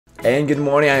And good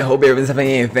morning, I hope everyone's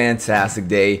having a fantastic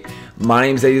day. My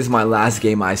name is Eddie, this is my last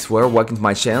game, I swear. Welcome to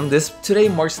my channel. Today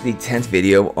marks the 10th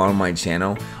video on my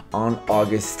channel on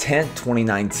August 10th,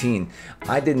 2019.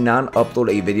 I did not upload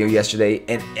a video yesterday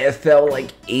and it felt like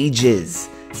ages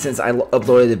since I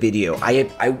uploaded a video.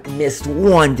 I missed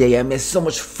one day. I missed so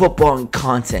much football and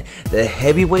content. The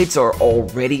heavyweights are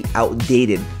already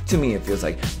outdated. To me it feels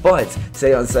like. But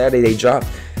today on Saturday they dropped,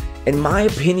 in my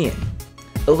opinion,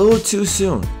 a little too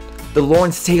soon, the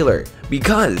Lawrence Taylor,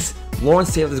 because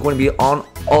Lawrence Taylor is going to be on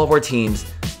all of our teams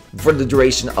for the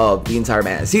duration of the entire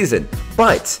Madden season.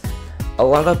 But a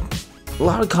lot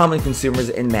of common consumers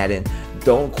in Madden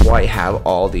don't quite have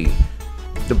all the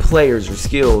players or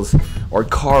skills or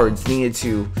cards needed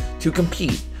to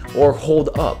compete or hold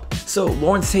up. So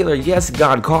Lawrence Taylor, yes,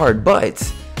 God card,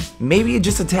 but maybe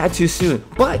just a tad too soon.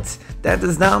 But that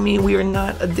does not mean we are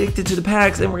not addicted to the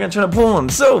packs and we're gonna try to pull them.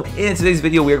 So in today's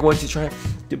video, we are going to try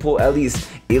to pull at least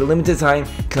a limited time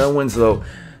Kellen Winslow,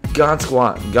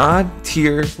 God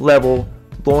tier level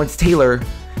Lawrence Taylor,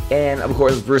 and of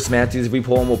course Bruce Matthews. If we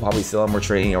pull him, we'll probably sell him or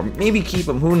trade him or maybe keep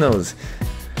him, who knows.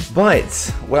 But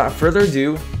without further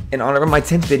ado, in honor of my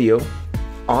 10th video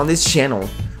on this channel,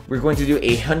 we're going to do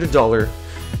a $100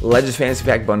 Legends Fantasy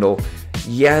Pack bundle.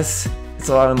 Yes, it's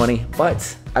a lot of money,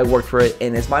 but I worked for it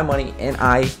and it's my money and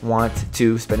I want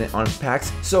to spend it on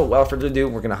packs. So without further ado,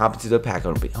 we're gonna hop into the pack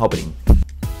opening.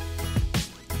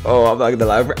 Oh, I'm not gonna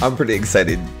lie, I'm pretty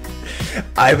excited.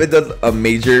 I haven't done a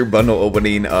major bundle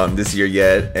opening this year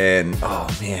yet, and oh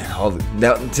man,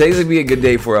 today's gonna be a good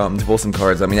day for to pull some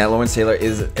cards. I mean, that Lawrence Taylor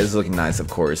is looking nice, of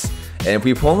course, and if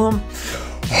we pull him,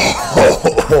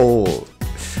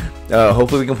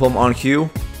 hopefully we can pull him on cue.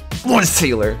 Lawrence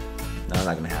Taylor. No,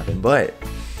 not gonna happen, but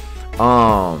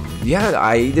yeah,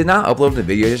 I did not upload the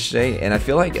video yesterday, and I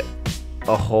feel like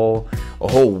a whole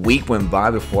week went by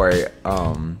before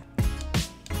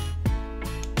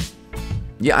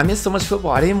yeah, I missed so much football.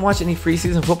 I didn't watch any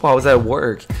preseason football. I was at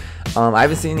work. I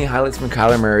haven't seen any highlights from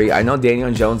Kyler Murray. I know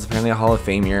Daniel Jones is apparently a Hall of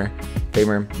Famer.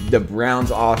 The Browns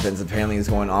offense apparently is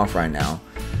going off right now.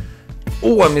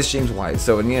 Oh, I miss James White.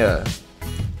 So yeah,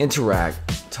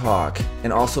 interact, talk,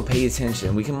 and also pay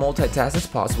attention. We can multitask. It's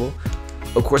possible.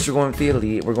 Of course, we're going with the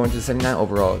elite. We're going to the 79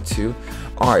 overall too.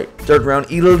 All right, third round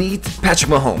elite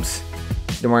Patrick Mahomes.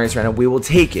 Demarius Randall. We will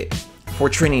take it for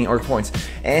training or points,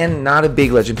 and not a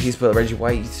big legend piece, but Reggie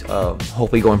White,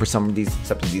 hopefully going for something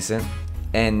decent,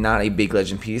 and not a big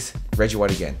legend piece. Reggie White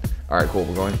again. All right, cool.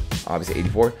 We're going obviously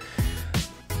 84.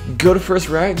 Go to first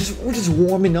right. We're just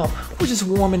warming up. We're just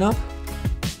warming up.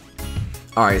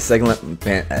 All right, second Legends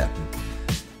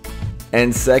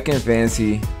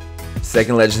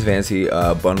Fantasy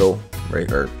bundle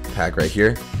or pack right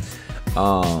here.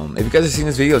 If you guys have seen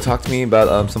this video, talk to me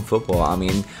about some football. I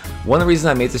mean, one of the reasons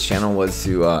I made this channel was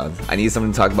to I need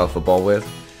something to talk about football with.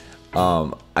 I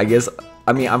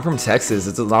mean, I'm from Texas.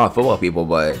 It's a lot of football people,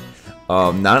 but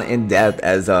not in depth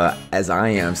as I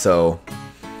am. So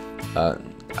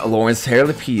Lawrence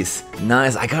Taylor piece,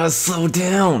 nice. I gotta slow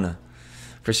down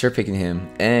for sure picking him,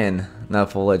 and not a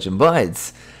full legend,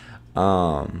 but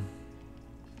oh,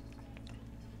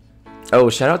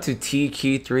 shout out to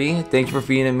TK3. Thank you for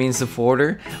being a mean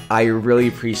supporter. I really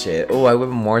appreciate it. Oh, I have a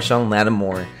Marshawn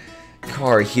Lattimore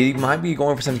card. He might be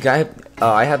going for something.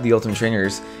 I have the Ultimate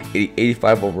Trainers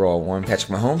 85 overall one.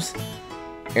 Patrick Mahomes,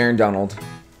 Aaron Donald.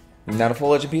 Not a full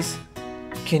legend piece.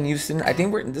 Ken Houston. I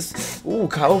think we're this. Ooh,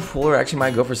 Kyle Fuller actually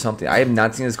might go for something. I have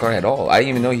not seen this card at all. I didn't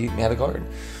even know he had a card.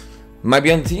 Might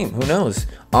be on the team. Who knows?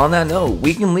 On that note,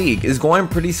 Weekend League is going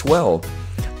pretty swell.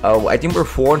 I think we're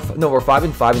 5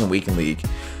 and 5 in the Weekend League,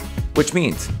 which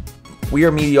means we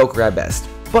are mediocre at best.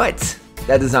 But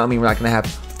that does not mean we're not gonna have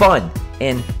fun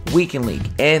in Weekend League.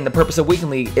 And the purpose of Weekend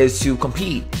League is to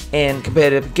compete in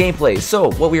competitive gameplay.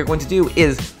 So what we are going to do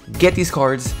is get these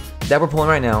cards that we're pulling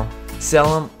right now,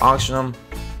 sell them, auction them,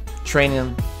 train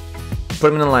them,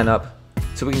 put them in the lineup,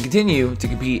 so we can continue to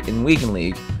compete in Weekend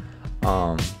League.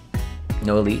 No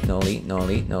elite, no elite, no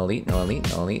elite, no elite, no elite,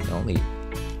 no elite, no elite.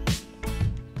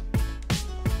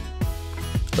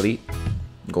 Elite,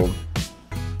 gold.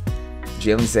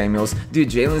 Jalen Samuels, dude.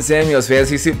 Jalen Samuels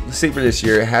fantasy super this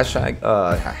year. Hashtag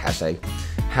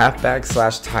halfback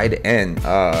 / tight end.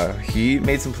 He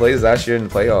made some plays last year in the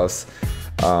playoffs.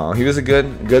 He was a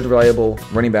good reliable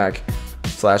running back /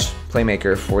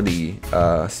 playmaker for the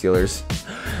Steelers.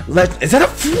 Is that a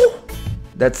fool?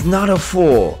 That's not a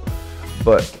fool.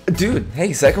 But dude,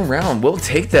 hey, second round, we'll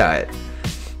take that.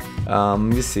 Let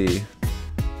me see.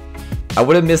 I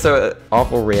would have missed an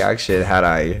awful reaction had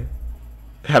I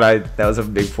that was a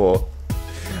big pull.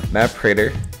 Matt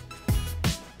Prater.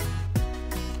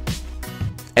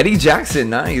 Eddie Jackson,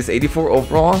 nice. 84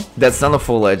 overall. That's not a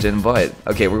full legend, but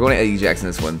okay, we're going to Eddie Jackson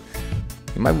this one.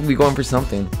 You might be going for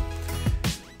something.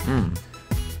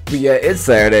 But yeah, it's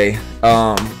Saturday.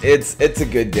 It's a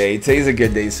good day. Today's a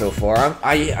good day so far.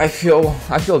 I feel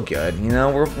good. You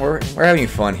know, we're having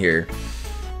fun here.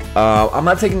 I'm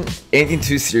not taking anything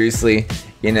too seriously.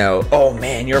 You know, oh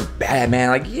man, you're bad, man.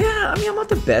 Like, yeah, I mean, I'm not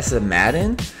the best at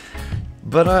Madden,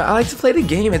 but I like to play the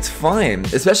game. It's fun,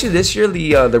 especially this year.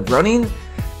 The running,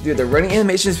 dude, the running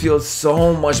animations feel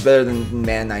so much better than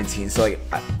Madden 19. So like,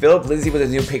 Philip Lindsay with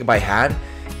his new pickup I had,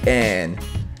 and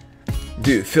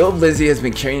dude, Philip Lindsay has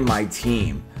been carrying my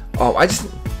team. Oh, I just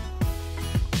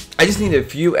need a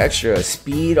few extra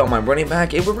speed on my running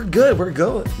back. We're good. We're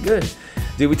good.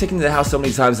 Dude, we taken to the house so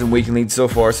many times in weekend league so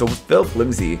far. So with Philip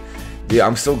Lindsay, dude,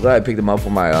 I'm so glad I picked him up for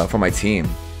my team.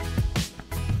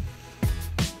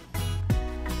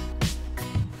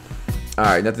 All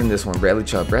right, nothing this one. Bradley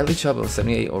Chubb,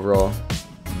 78 overall.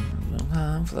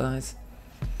 Flies.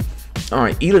 All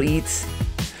right, Elites.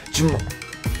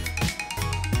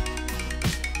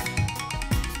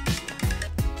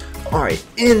 Alright,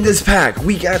 in this pack,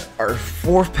 we got our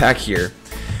fourth pack here.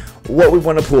 What we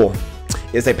want to pull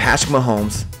is a Patrick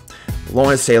Mahomes,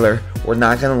 Lawrence Taylor, we're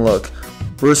not going to look,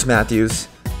 Bruce Matthews,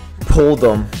 pulled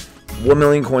them, 1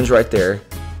 million coins right there.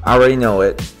 I already know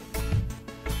it.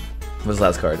 What's the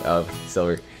last card? Oh,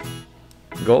 silver.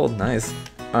 Gold, nice.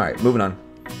 Alright, moving on.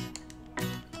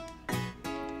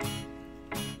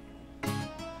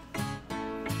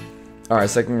 Alright,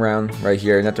 second round right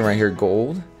here, nothing right here,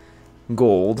 gold.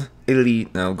 Gold,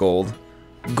 elite, no, gold,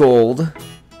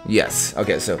 yes,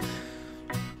 okay, so,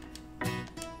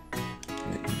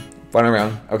 final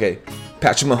round, okay,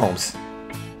 Patrick Mahomes,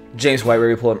 James White, where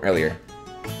we pulled him earlier,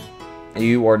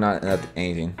 you are not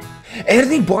anything.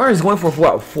 Anthony Barr is going for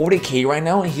what, 40K right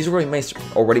now, and he's already my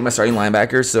starting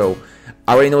linebacker, so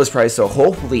I already know his price, so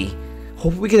hopefully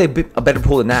we get a better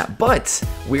pull than that, but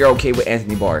we are okay with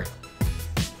Anthony Barr.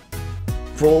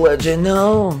 Full legend,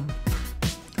 no.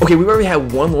 Okay, we already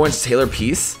had one Lawrence Taylor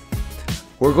piece.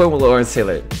 We're going with Lawrence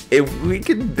Taylor. If we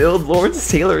can build Lawrence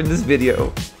Taylor in this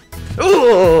video.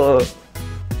 Ooh.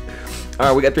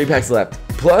 Alright, we got 3 packs left.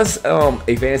 Plus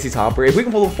a fantasy topper. If we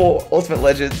can pull a full Ultimate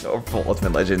Legend,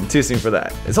 too soon for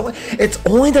that. It's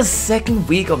only the second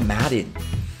week of Madden.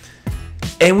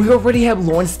 And we already have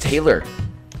Lawrence Taylor.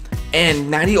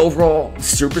 And 90 overall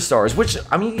superstars, which,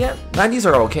 I mean, yeah,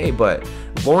 90s are okay, but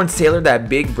Lawrence Taylor, that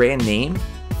big brand name,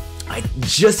 I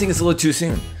just think it's a little too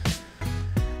soon.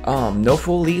 No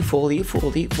full elite.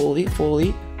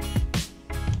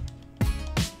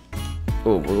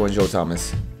 Oh, we're going Joe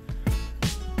Thomas.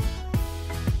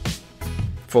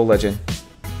 Full legend.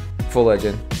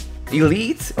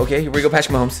 Elite. Okay, here we go.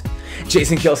 Patrick Mahomes.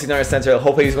 Jason Kelsey, in our center.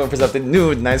 Hopefully he's going for something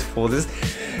new. Nice pull.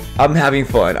 I'm having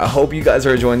fun. I hope you guys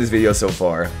are enjoying this video so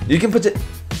far. You can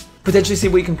potentially see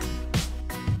what you can.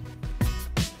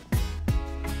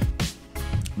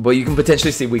 But you can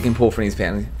potentially see we can pull from these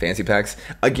fancy packs.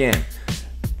 Again,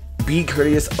 be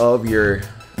courteous of your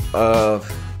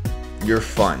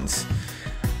funds.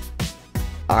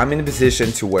 I'm in a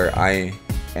position to where I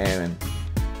am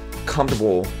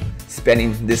comfortable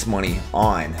spending this money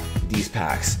on these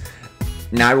packs.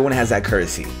 Not everyone has that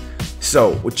courtesy.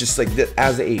 So, just like this,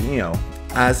 as a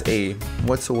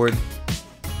what's the word?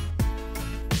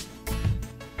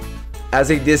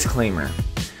 As a disclaimer,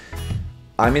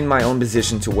 I'm in my own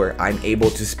position to where I'm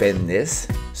able to spend this,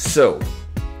 so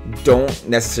don't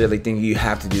necessarily think you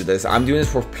have to do this. I'm doing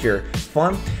this for pure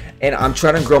fun, and I'm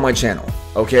trying to grow my channel.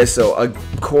 Okay, so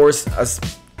of course,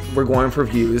 we're going for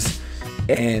views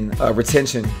and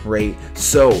retention rate,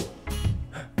 so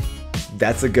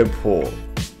that's a good pull.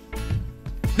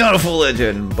 Not a full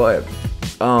legend, but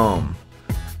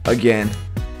again,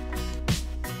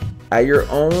 at your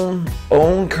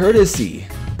own courtesy,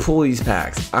 pull these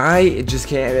packs. I just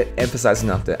can't emphasize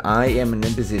enough that I am in a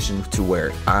position to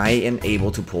where I am able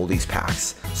to pull these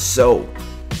packs. So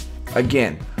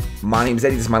again, my name is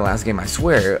Eddie. This is my last game, I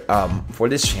swear. For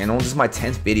this channel, this is my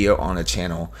 10th video on the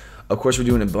channel. Of course, we're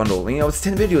doing a bundle. You know, it's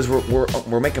 10 videos.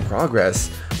 We're making progress.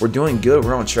 We're doing good.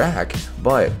 We're on track.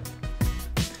 But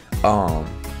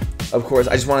of course,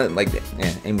 I just want to, like,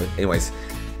 yeah, anyways,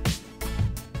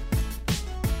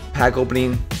 pack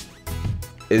opening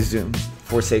is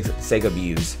for sake of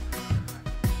views.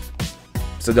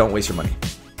 So don't waste your money,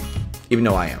 even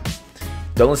though I am.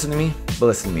 Don't listen to me, but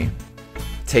listen to me.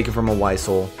 Take it from a wise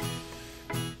soul.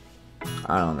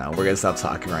 I don't know. We're gonna stop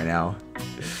talking right now.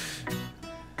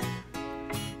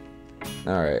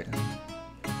 All right.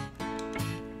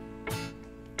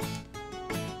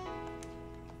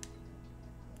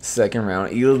 Second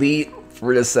round, elite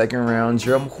for the second round.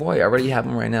 Gerald McCoy, I already have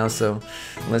him right now, so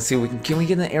let's see. Can we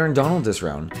get an Aaron Donald this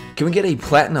round? Can we get a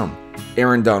platinum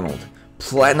Aaron Donald?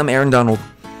 Platinum Aaron Donald.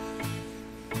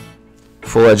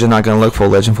 Full legend, not gonna look. Full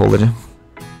legend, full legend.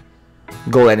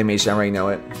 Gold animation, I already know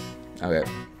it.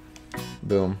 Okay.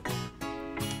 Boom.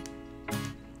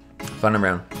 Final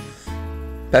round.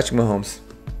 Patrick Mahomes.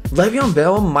 Le'Veon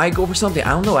Bell might go for something. I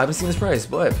don't know. I haven't seen his price,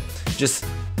 but just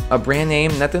a brand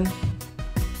name, nothing.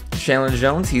 Chandler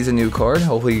Jones, he's a new card.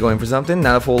 Hopefully you're going for something.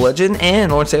 Not a full legend.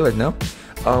 And Lawrence Taylor, no.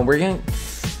 We're going to...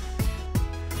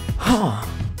 Huh.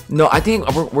 No, I think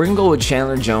we're going to go with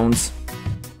Chandler Jones.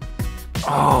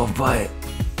 Oh, but...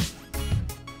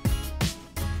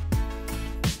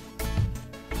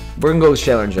 We're going to go with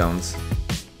Chandler Jones.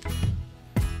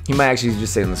 He might actually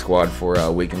just stay in the squad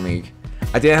for Weekend League.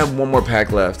 I think I have one more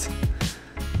pack left.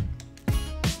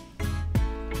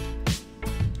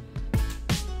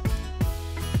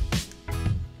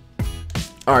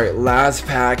 Alright, last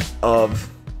pack of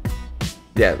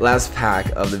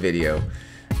the video.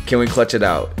 Can we clutch it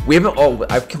out? We haven't, oh,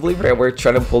 I completely forgot we're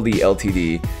trying to pull the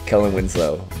LTD Kellen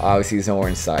Winslow. Obviously he's nowhere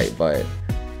in sight, but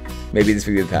maybe this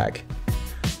will be the pack.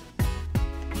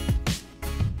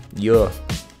 Yeah.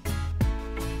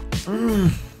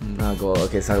 Not goal.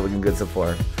 Okay, so looking good so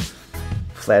far.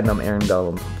 Platinum Aaron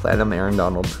Donald. Platinum Aaron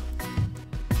Donald.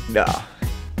 Nah.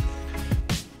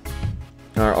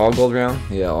 Alright, all gold round?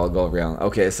 Yeah, all gold round.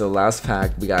 Okay, so last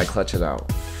pack, we gotta clutch it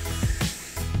out.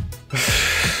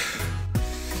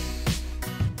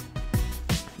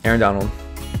 Aaron Donald.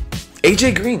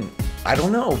 AJ Green. I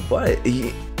don't know, but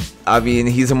I mean,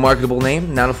 he's a marketable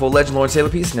name. Not a full legend. Lawrence Taylor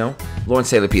piece? No. Lawrence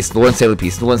Taylor piece. Lawrence Taylor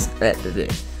piece. Lawrence.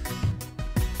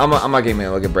 I'm not giving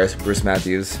a look at Bruce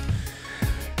Matthews.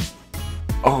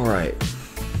 All right.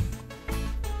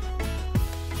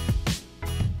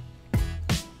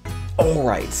 All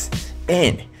right.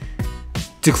 And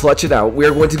to clutch it out, we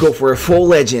are going to go for a full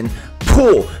legend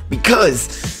pull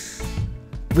because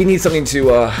we need something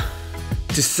to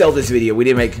sell this video. We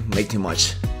didn't make too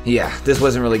much. Yeah, this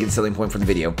wasn't really a good selling point for the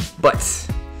video, but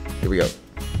here we go.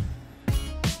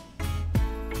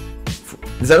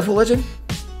 Is that a full legend?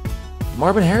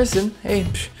 Marvin Harrison, hey,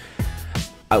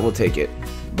 I will take it.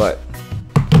 But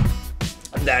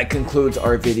that concludes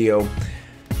our video.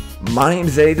 My name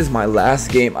is Eddie. This is my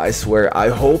last game, I swear. I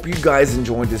hope you guys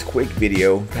enjoyed this quick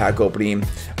video, pack opening.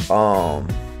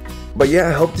 But yeah,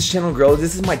 I hope this channel grows.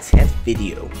 This is my 10th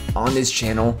video on this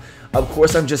channel. Of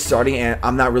course, I'm just starting and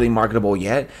I'm not really marketable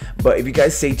yet. But if you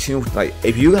guys stay tuned, like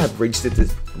if you have reached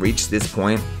this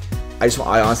point, I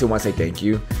honestly want to say thank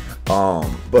you.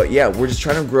 But yeah, we're just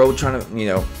trying to grow,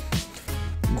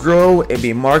 grow and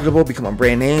be marketable, become a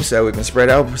brand name so that we can spread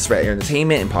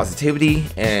entertainment and positivity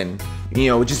and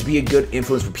just be a good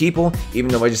influence for people,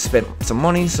 even though I just spent some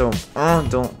money, so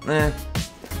but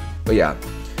yeah,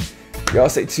 y'all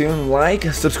stay tuned, like,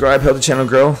 subscribe, help the channel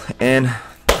grow, and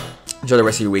enjoy the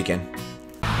rest of your weekend.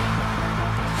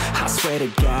 I swear to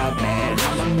God, man,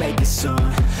 I'ma make it soon.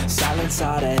 Silence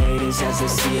all the haters as they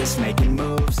see us making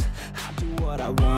moves. I do what I want.